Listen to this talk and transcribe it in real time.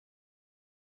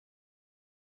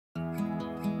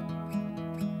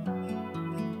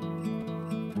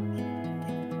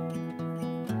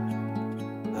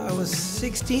was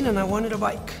 16 and I wanted a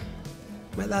bike.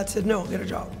 My dad said, no, get a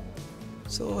job.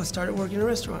 So I started working in a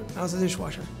restaurant. I was a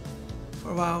dishwasher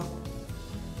for about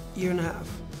a year and a half.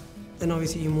 Then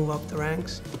obviously you move up the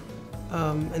ranks.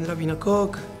 Ended up being a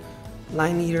cook,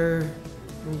 line leader,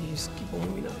 and you just keep on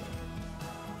moving up.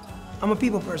 I'm a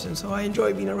people person, so I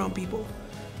enjoy being around people.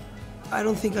 I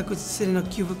don't think I could sit in a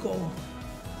cubicle.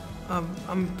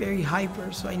 I'm very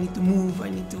hyper, so I need to move, I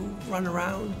need to run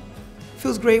around. It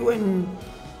feels great when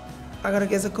I got a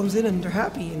guest that comes in and they're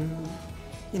happy. And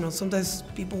you know, sometimes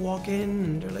people walk in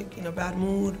and they're like in a bad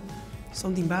mood,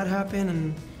 something bad happened,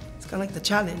 and it's kind of like the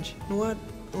challenge. You know what?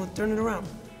 Well, turn it around.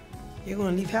 You're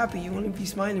gonna leave happy, you're gonna be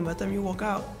smiling by the time you walk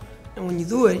out. And when you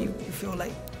do it, you feel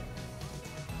like,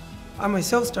 I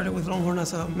myself started with LongHorn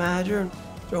as a manager.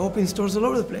 They're opening stores all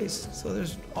over the place, so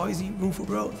there's always room for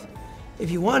growth. If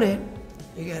you want it,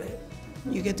 you get it.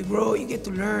 You get to grow, you get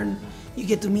to learn, you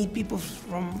get to meet people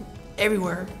from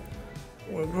everywhere.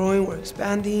 We're growing, we're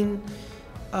expanding.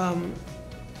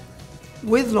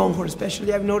 With LongHorn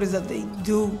especially, I've noticed that they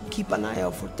do keep an eye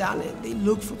out for talent. They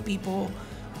look for people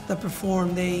that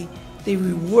perform, they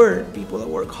reward people that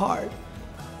work hard.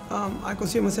 I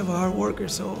consider myself a hard worker,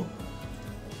 so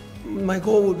my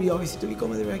goal would be obviously to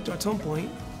become a director at some point,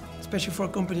 especially for a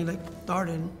company like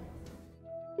Darden.